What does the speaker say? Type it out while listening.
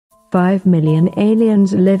5 million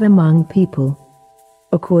aliens live among people.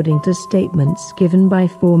 According to statements given by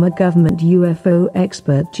former government UFO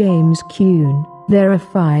expert James Kuhn, there are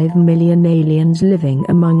 5 million aliens living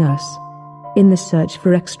among us. In the search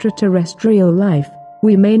for extraterrestrial life,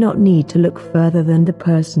 we may not need to look further than the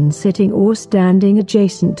person sitting or standing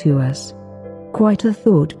adjacent to us. Quite a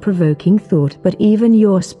thought-provoking thought, but even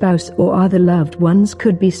your spouse or other loved ones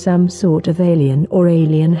could be some sort of alien or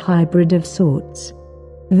alien hybrid of sorts.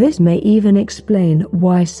 This may even explain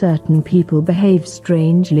why certain people behave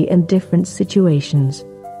strangely in different situations.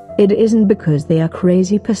 It isn't because they are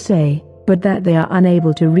crazy per se, but that they are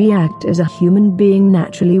unable to react as a human being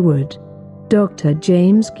naturally would. Dr.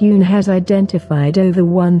 James Kuhn has identified over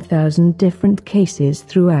 1,000 different cases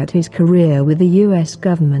throughout his career with the US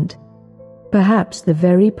government. Perhaps the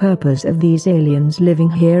very purpose of these aliens living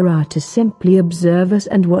here are to simply observe us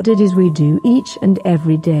and what it is we do each and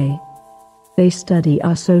every day. They study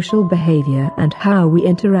our social behavior and how we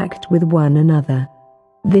interact with one another.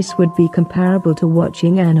 This would be comparable to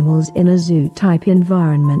watching animals in a zoo-type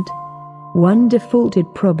environment. One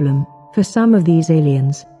defaulted problem, for some of these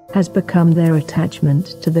aliens, has become their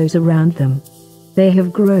attachment to those around them. They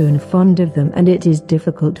have grown fond of them and it is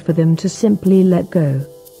difficult for them to simply let go.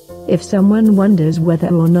 If someone wonders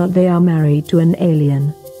whether or not they are married to an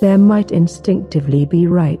alien, they might instinctively be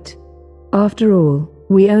right. After all,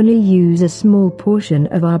 we only use a small portion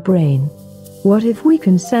of our brain. What if we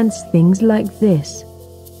can sense things like this?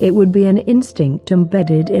 It would be an instinct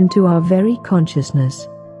embedded into our very consciousness.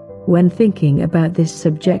 When thinking about this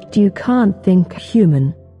subject, you can't think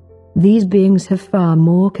human. These beings have far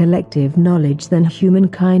more collective knowledge than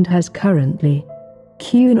humankind has currently.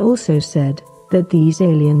 Kuhn also said that these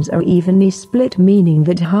aliens are evenly split, meaning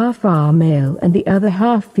that half are male and the other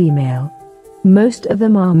half female. Most of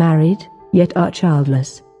them are married, yet are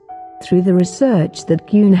childless. Through the research that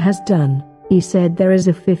Kuhn has done, he said there is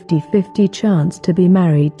a 50-50 chance to be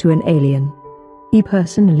married to an alien. He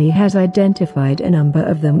personally has identified a number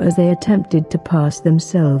of them as they attempted to pass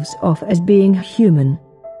themselves off as being human.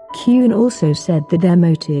 Kuhn also said that their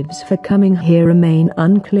motives for coming here remain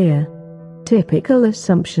unclear. Typical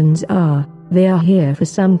assumptions are, they are here for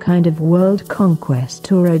some kind of world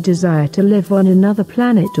conquest or a desire to live on another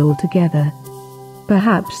planet altogether.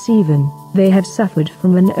 Perhaps even, they have suffered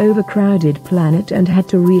from an overcrowded planet and had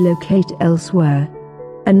to relocate elsewhere.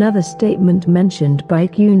 Another statement mentioned by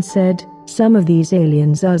Kuhn said, some of these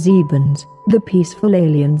aliens are Zebans, the peaceful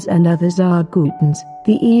aliens, and others are Gutans,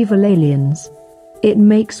 the evil aliens. It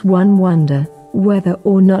makes one wonder whether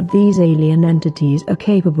or not these alien entities are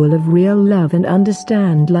capable of real love and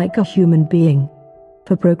understand like a human being.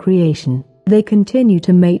 For procreation, they continue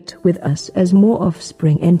to mate with us as more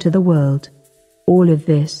offspring enter the world. All of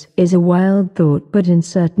this is a wild thought, but in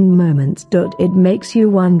certain moments it makes you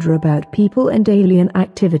wonder about people and alien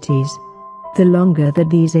activities. The longer that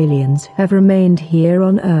these aliens have remained here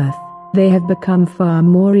on Earth, they have become far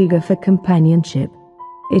more eager for companionship.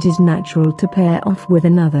 It is natural to pair off with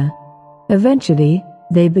another. Eventually,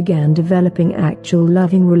 they began developing actual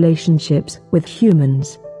loving relationships with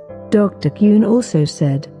humans. Dr. Kuhn also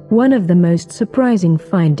said, one of the most surprising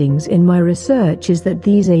findings in my research is that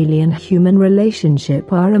these alien-human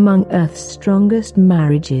relationships are among Earth's strongest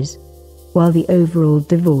marriages. While the overall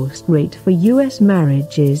divorce rate for US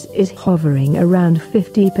marriages is hovering around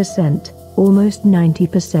 50%, almost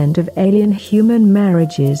 90% of alien-human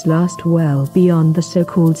marriages last well beyond the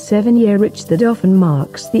so-called 7-year itch that often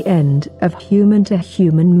marks the end of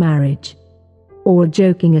human-to-human marriage. All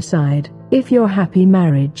joking aside, if your happy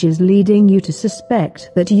marriage is leading you to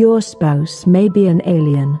suspect that your spouse may be an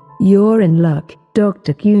alien, you're in luck.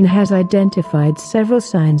 Dr. Kuhn has identified several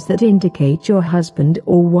signs that indicate your husband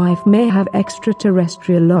or wife may have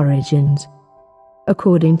extraterrestrial origins.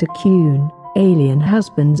 According to Kuhn, alien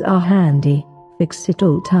husbands are handy,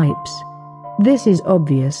 fix-it-all types. This is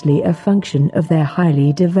obviously a function of their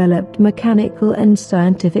highly developed mechanical and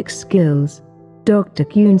scientific skills. Dr.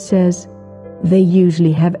 Kuhn says, they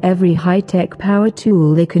usually have every high-tech power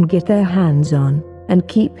tool they can get their hands on, and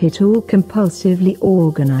keep it all compulsively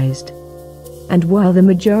organized. And while the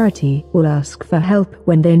majority will ask for help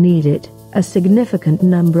when they need it, a significant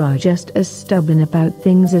number are just as stubborn about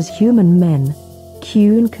things as human men.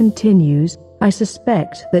 Kuhn continues, I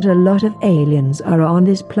suspect that a lot of aliens are on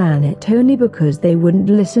this planet only because they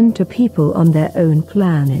wouldn't listen to people on their own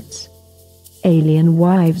planets. Alien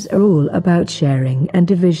wives are all about sharing and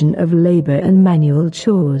division of labor and manual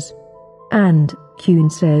chores. And,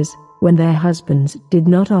 Kuhn says, when their husbands did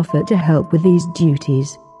not offer to help with these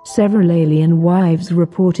duties, several alien wives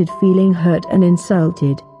reported feeling hurt and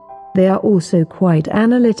insulted. They are also quite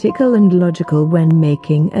analytical and logical when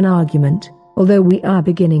making an argument. Although we are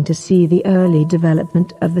beginning to see the early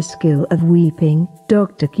development of the skill of weeping,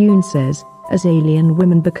 Dr. Kuhn says, as alien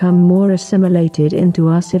women become more assimilated into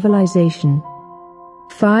our civilization.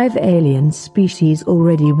 5 alien species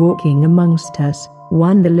already walking amongst us.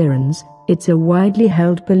 1. The Lyrans. It's a widely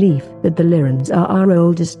held belief that the Lyrans are our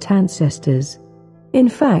oldest ancestors. In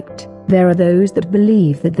fact, there are those that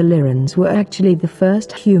believe that the Lyrans were actually the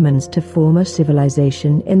first humans to form a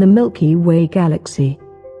civilization in the Milky Way galaxy.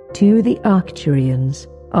 2. The Arcturians.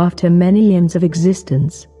 After many eons of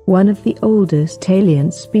existence, one of the oldest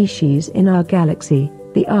alien species in our galaxy,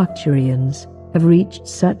 the Arcturians, have reached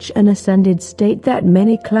such an ascended state that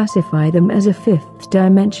many classify them as a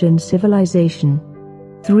 5th-dimension civilization.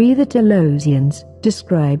 3. The Telosians,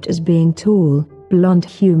 described as being tall, blonde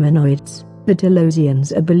humanoids. The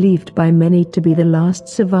Telosians are believed by many to be the last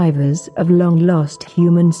survivors of long-lost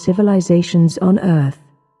human civilizations on Earth.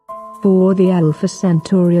 4. The Alpha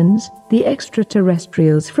Centaurians. The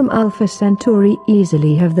extraterrestrials from Alpha Centauri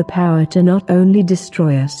easily have the power to not only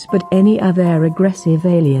destroy us but any other aggressive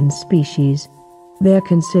alien species. They are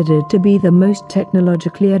considered to be the most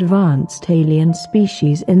technologically advanced alien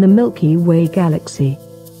species in the Milky Way galaxy.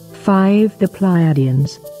 5. The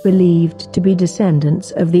Pleiadians, believed to be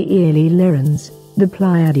descendants of the early Lyrans. The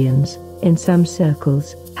Pleiadians, in some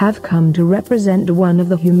circles, have come to represent one of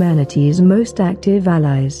the humanity's most active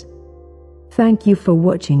allies. Thank you for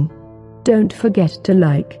watching. Don't forget to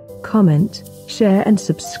like, comment, share and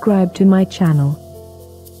subscribe to my channel.